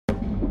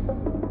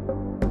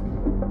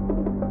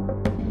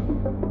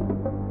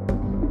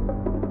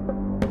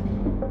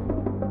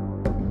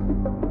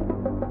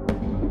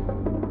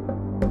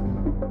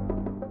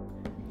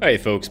Hey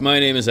folks, my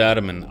name is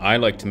Adam and I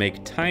like to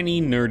make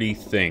tiny nerdy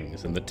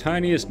things, and the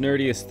tiniest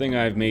nerdiest thing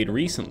I've made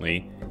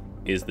recently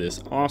is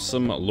this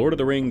awesome Lord of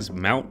the Rings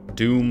Mount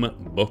Doom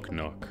book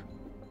nook.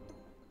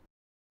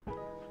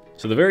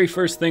 So the very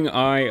first thing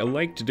I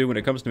like to do when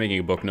it comes to making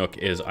a book nook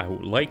is I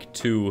like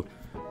to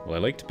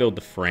build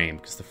the frame,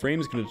 because the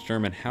frame is going to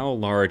determine how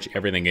large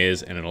everything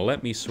is, and it'll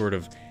let me sort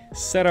of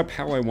set up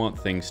how I want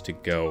things to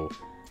go.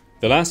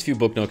 The last few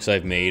book nooks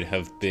I've made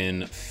have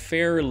been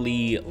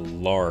fairly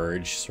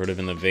large, sort of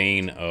in the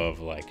vein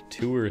of like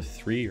 2 or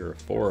 3 or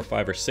 4 or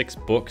 5 or 6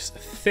 books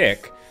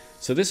thick.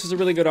 So this is a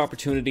really good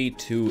opportunity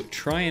to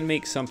try and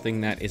make something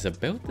that is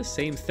about the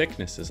same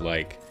thickness as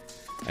like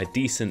a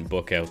decent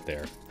book out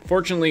there.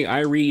 Fortunately,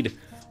 I read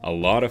a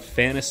lot of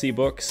fantasy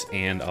books,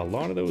 and a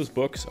lot of those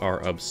books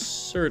are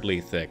absurdly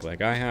thick.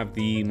 Like I have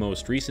the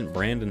most recent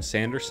Brandon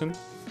Sanderson,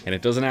 and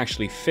it doesn't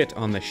actually fit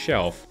on the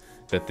shelf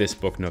that this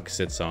book nook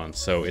sits on,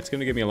 so it's going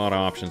to give me a lot of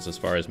options as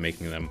far as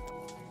making them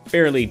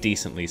fairly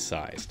decently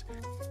sized.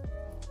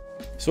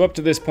 So up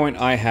to this point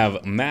I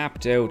have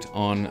mapped out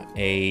on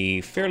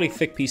a fairly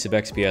thick piece of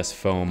XPS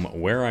foam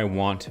where I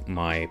want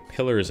my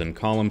pillars and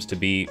columns to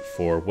be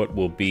for what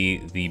will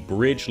be the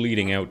bridge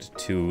leading out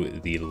to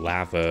the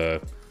lava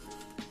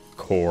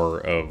core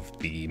of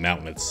the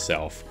mountain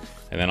itself.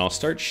 And then I'll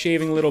start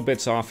shaving little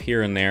bits off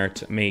here and there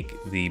to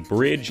make the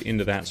bridge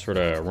into that sort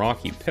of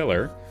rocky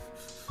pillar.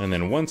 And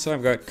then once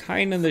I've got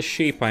kind of the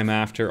shape I'm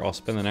after, I'll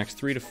spend the next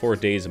 3 to 4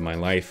 days of my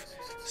life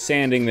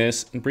sanding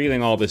this and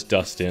breathing all this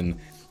dust in,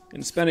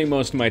 and spending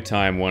most of my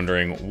time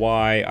wondering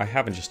why I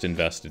haven't just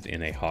invested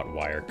in a hot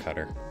wire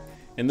cutter.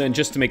 And then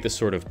just to make this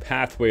sort of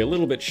pathway a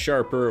little bit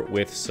sharper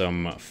with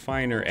some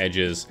finer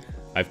edges,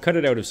 I've cut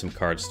it out of some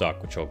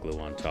cardstock, which I'll glue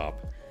on top.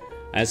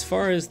 As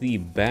far as the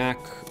back,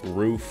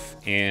 roof,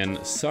 and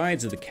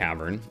sides of the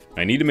cavern,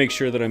 I need to make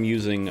sure that I'm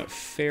using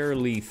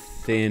fairly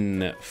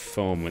thin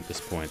foam at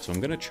this point. So I'm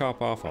going to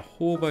chop off a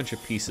whole bunch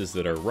of pieces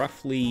that are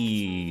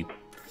roughly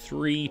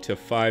 3 to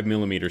 5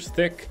 millimeters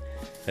thick.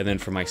 And then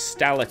for my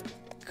stalagmites,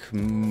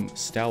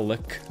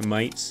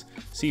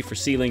 C for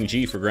ceiling,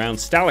 G for ground,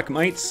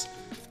 stalagmites.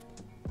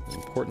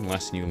 Important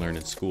lesson you learn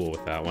in school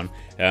with that one.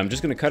 I'm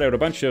just going to cut out a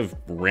bunch of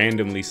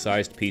randomly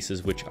sized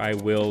pieces, which I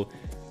will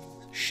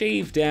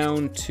shave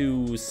down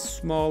to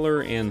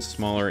smaller and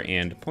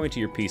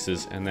pointier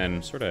pieces, and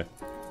then sort of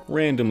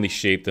randomly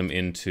shape them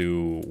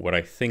into what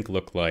I think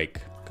look like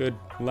good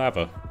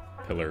lava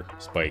pillar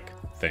spike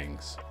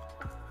things.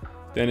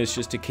 Then it's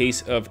just a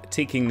case of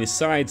taking the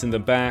sides and the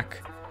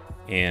back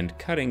and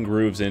cutting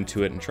grooves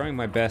into it and trying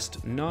my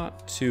best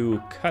not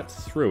to cut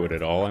through it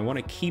at all. I want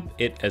to keep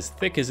it as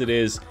thick as it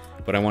is,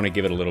 but I want to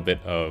give it a little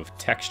bit of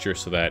texture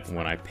so that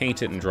when I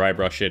paint it and dry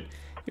brush it,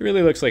 it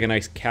really looks like a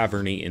nice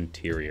caverny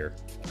interior.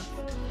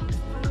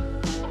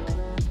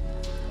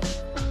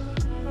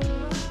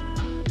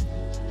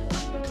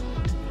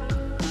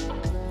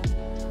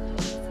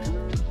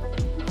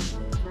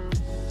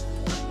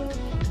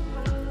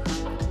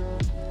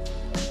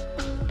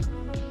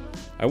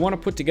 I want to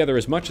put together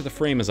as much of the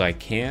frame as I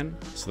can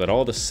so that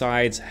all the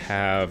sides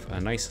have a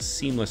nice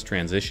seamless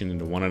transition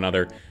into one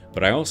another,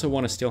 but I also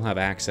want to still have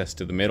access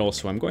to the middle,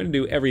 so I'm going to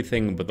do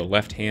everything but the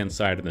left-hand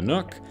side of the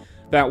nook.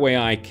 That way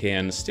I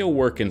can still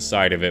work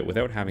inside of it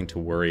without having to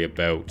worry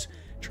about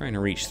trying to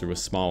reach through a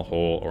small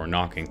hole or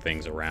knocking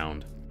things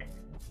around.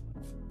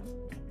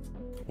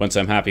 Once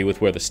I'm happy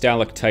with where the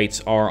stalactites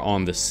are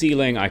on the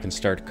ceiling, I can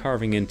start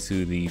carving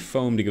into the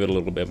foam to give it a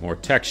little bit more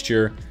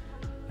texture.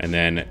 And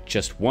then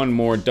just one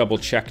more double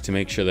check to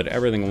make sure that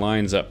everything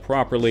lines up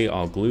properly.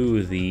 I'll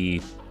glue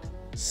the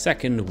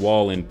second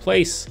wall in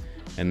place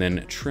and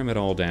then trim it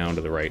all down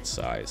to the right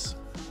size.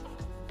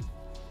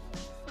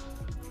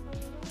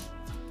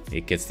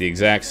 It gets the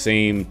exact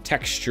same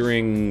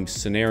texturing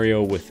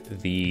scenario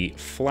with the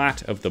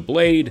flat of the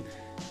blade,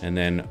 and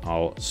then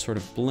I'll sort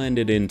of blend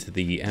it into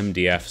the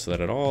MDF so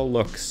that it all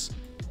looks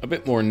a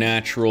bit more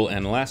natural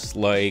and less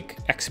like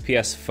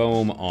XPS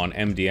foam on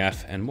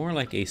MDF and more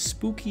like a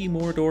spooky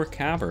Mordor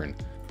cavern.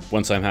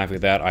 Once I'm happy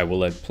with that, I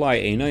will apply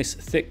a nice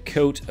thick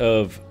coat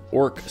of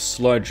Orc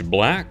Sludge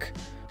Black,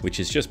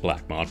 which is just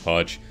black Mod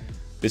Podge.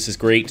 This is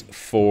great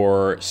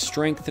for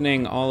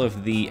strengthening all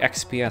of the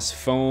XPS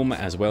foam,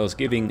 as well as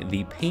giving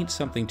the paint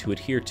something to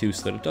adhere to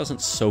so that it doesn't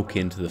soak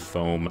into the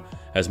foam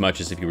as much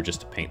as if you were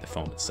just to paint the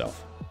foam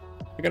itself.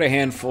 I got a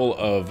handful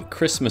of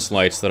Christmas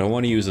lights that I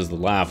want to use as the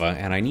lava,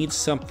 and I need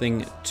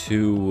something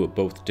to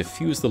both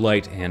diffuse the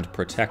light and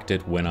protect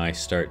it when I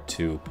start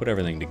to put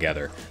everything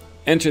together.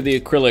 Enter the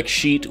acrylic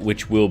sheet,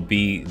 which will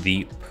be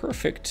the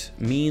perfect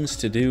means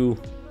to do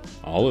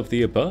all of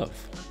the above.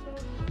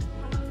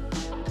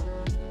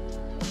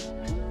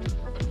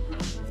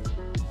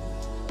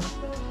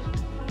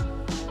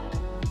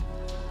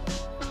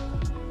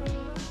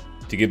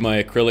 To give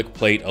my acrylic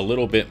plate a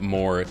little bit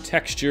more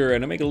texture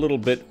and to make it a little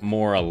bit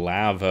more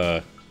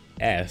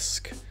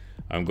lava-esque,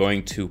 I'm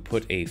going to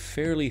put a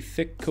fairly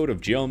thick coat of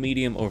gel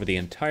medium over the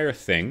entire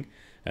thing,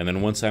 and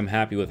then once I'm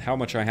happy with how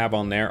much I have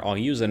on there, I'll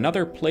use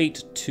another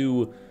plate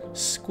to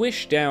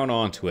squish down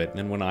onto it, and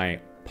then when I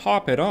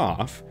pop it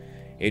off,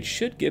 it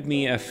should give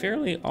me a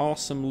fairly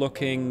awesome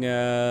looking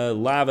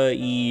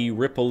lava-y,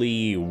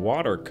 ripple-y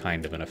water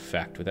kind of an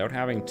effect without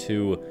having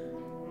to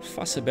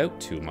fuss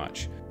about too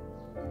much.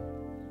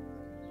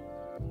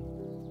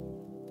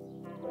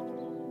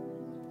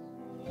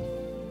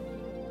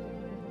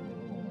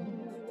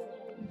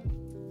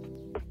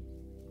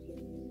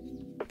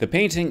 The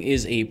painting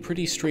is a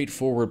pretty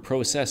straightforward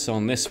process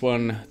on this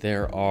one.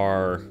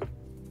 There's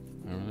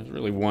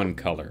really one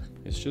color.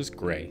 It's just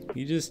gray.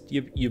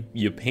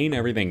 You paint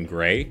everything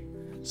gray.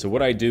 So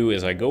what I do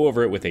is I go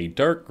over it with a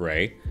dark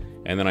gray,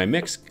 and then I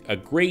mix a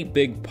great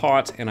big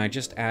pot, and I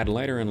just add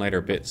lighter and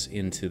lighter bits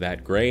into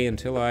that gray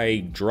until I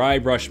dry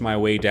brush my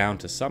way down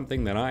to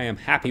something that I am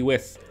happy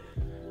with.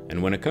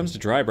 And when it comes to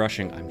dry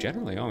brushing, I'm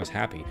generally always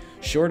happy.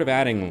 Short of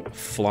adding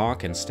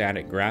flock and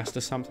static grass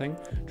to something,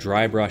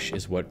 dry brush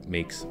is what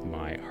makes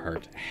my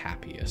heart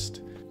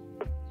happiest.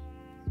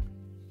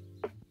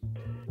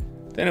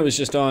 Then it was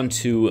just on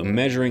to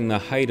measuring the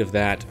height of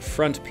that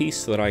front piece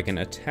so that I can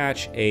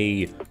attach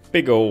a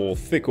big ol'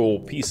 thick ol'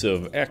 piece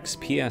of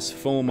XPS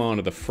foam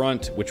onto the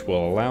front, which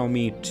will allow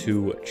me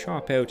to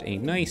chop out a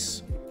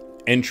nice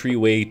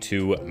entryway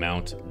to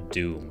Mount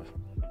Doom.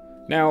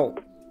 Now,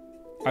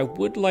 I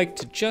would like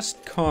to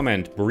just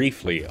comment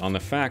briefly on the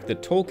fact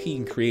that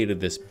Tolkien created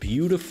this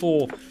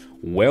beautiful,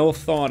 well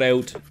thought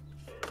out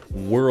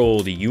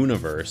world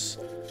universe.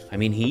 I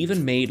mean, he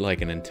even made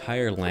like an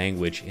entire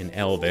language in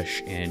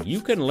Elvish, and you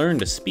can learn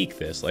to speak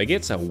this. Like,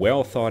 it's a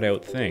well thought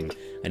out thing.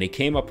 And he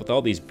came up with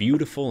all these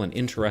beautiful and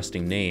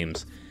interesting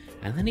names,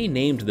 and then he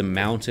named the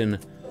mountain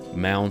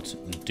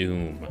Mount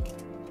Doom.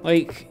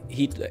 Like,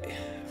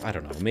 I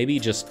don't know, maybe he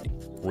just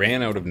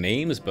ran out of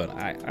names, but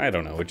I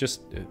don't know, it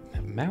just...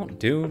 Mount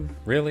Doom?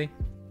 Really?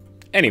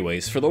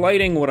 Anyways, for the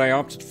lighting, what I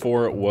opted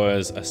for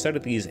was a set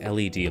of these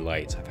LED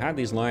lights. I've had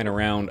these lying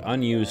around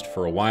unused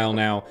for a while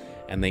now,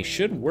 and they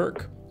should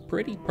work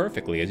pretty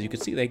perfectly. As you can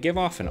see, they give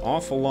off an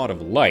awful lot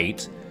of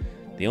light.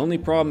 The only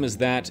problem is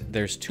that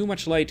there's too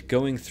much light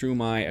going through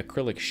my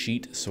acrylic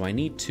sheet, so I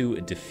need to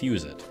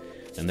diffuse it.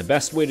 And the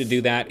best way to do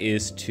that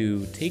is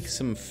to take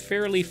some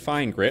fairly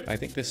fine grit. I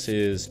think this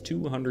is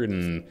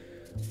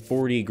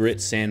 240 grit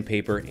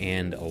sandpaper,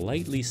 and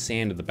lightly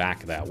sand the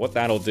back of that. What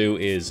that'll do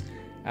is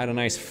add a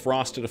nice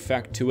frosted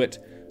effect to it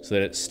so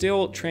that it's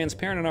still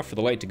transparent enough for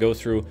the light to go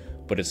through,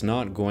 but it's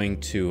not going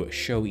to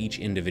show each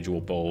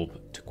individual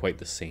bulb to quite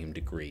the same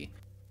degree.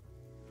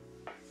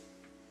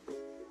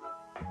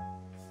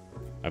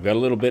 I've got a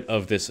little bit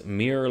of this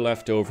mirror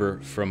left over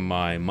from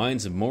my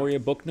Mines of Moria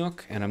book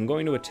nook, and I'm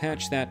going to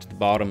attach that to the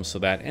bottom so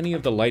that any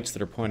of the lights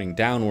that are pointing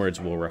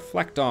downwards will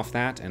reflect off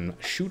that and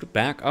shoot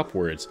back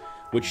upwards,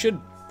 which should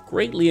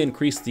greatly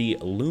increase the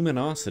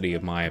luminosity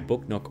of my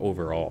book nook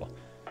overall.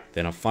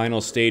 Then a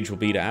final stage will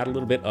be to add a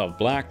little bit of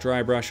black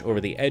dry brush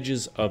over the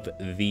edges of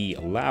the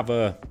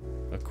lava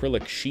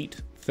acrylic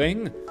sheet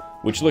thing,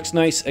 which looks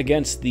nice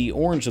against the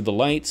orange of the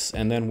lights,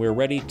 and then we're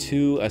ready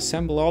to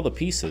assemble all the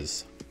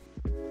pieces.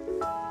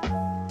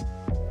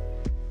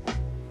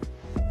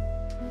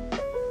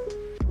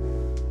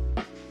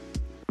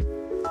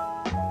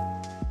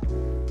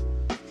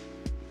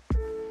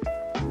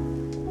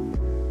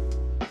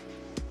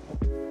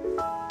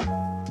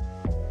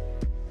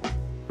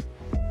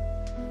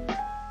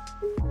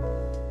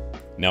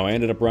 Now I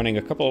ended up running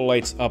a couple of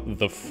lights up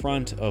the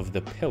front of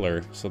the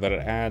pillar so that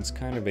it adds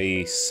kind of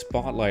a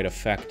spotlight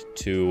effect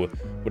to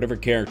whatever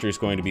character is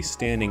going to be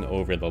standing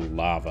over the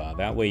lava.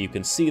 That way you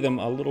can see them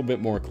a little bit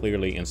more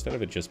clearly instead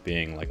of it just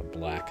being like a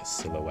black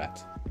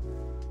silhouette.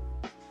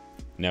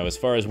 Now as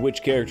far as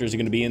which characters are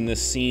going to be in this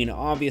scene,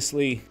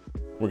 obviously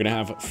we're going to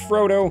have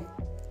Frodo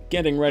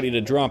getting ready to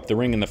drop the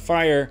ring in the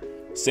fire.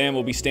 Sam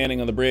will be standing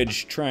on the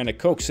bridge trying to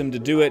coax him to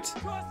do it,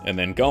 and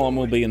then Gollum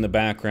will be in the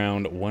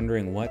background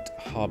wondering what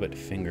hobbit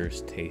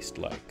fingers taste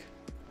like.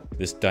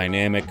 This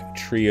dynamic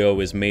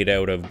trio is made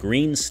out of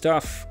green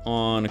stuff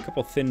on a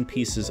couple thin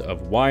pieces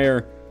of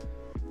wire,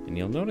 and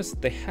you'll notice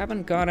that they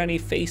haven't got any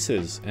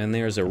faces, and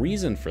there's a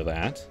reason for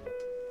that.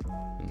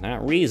 And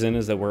that reason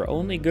is that we're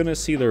only gonna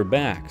see their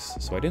backs,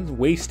 so I didn't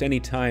waste any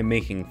time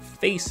making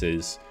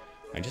faces.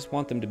 I just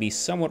want them to be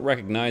somewhat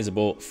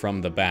recognizable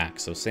from the back.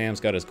 So Sam's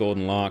got his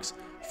golden locks,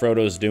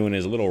 Frodo's doing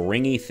his little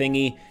ringy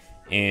thingy,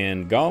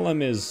 and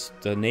Gollum is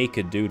the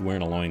naked dude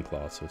wearing a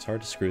loincloth, so it's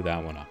hard to screw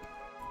that one up.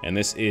 And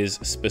this is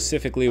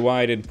specifically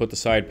why I didn't put the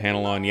side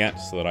panel on yet,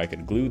 so that I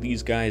could glue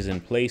these guys in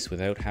place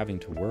without having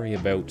to worry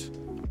about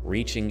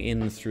reaching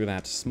in through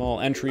that small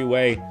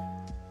entryway.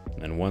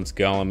 And then once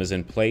Gollum is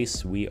in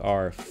place, we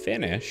are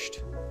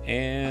finished,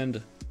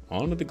 and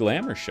on to the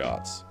glamour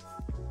shots.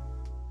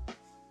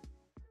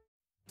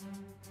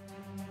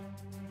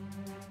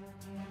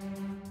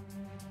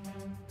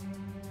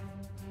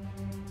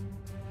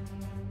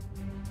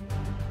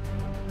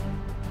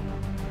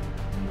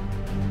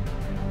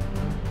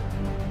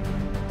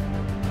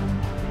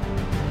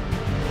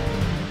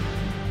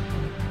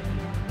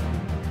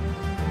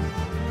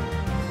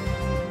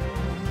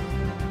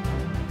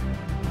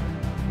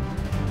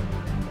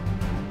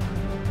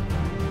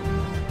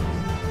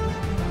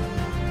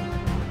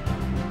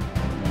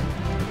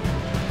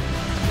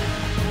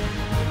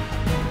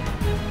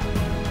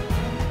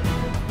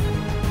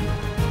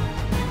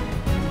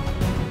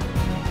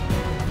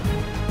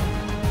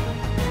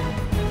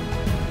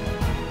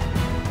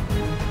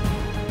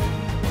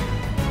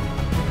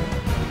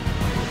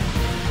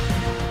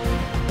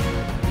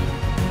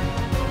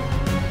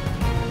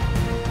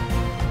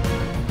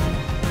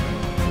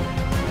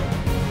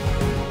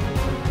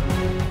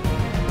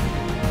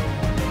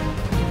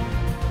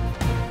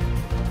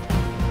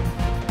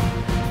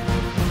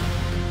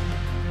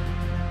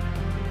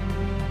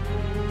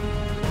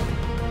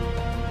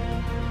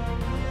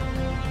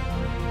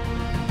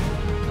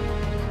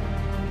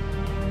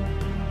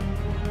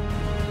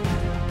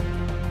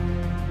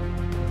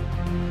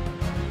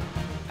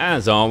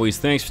 As always,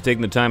 thanks for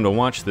taking the time to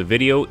watch the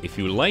video. If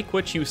you like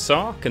what you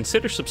saw,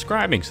 consider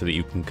subscribing so that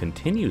you can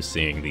continue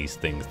seeing these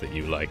things that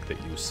you like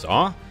that you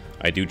saw.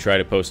 I do try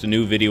to post a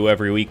new video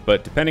every week,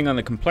 but depending on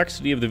the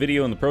complexity of the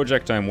video and the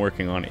project I'm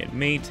working on, it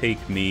may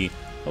take me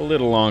a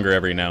little longer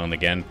every now and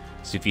again.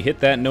 So if you hit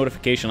that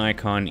notification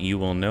icon, you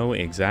will know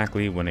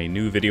exactly when a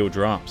new video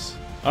drops.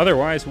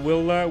 Otherwise,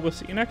 we'll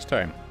see you next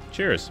time.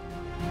 Cheers.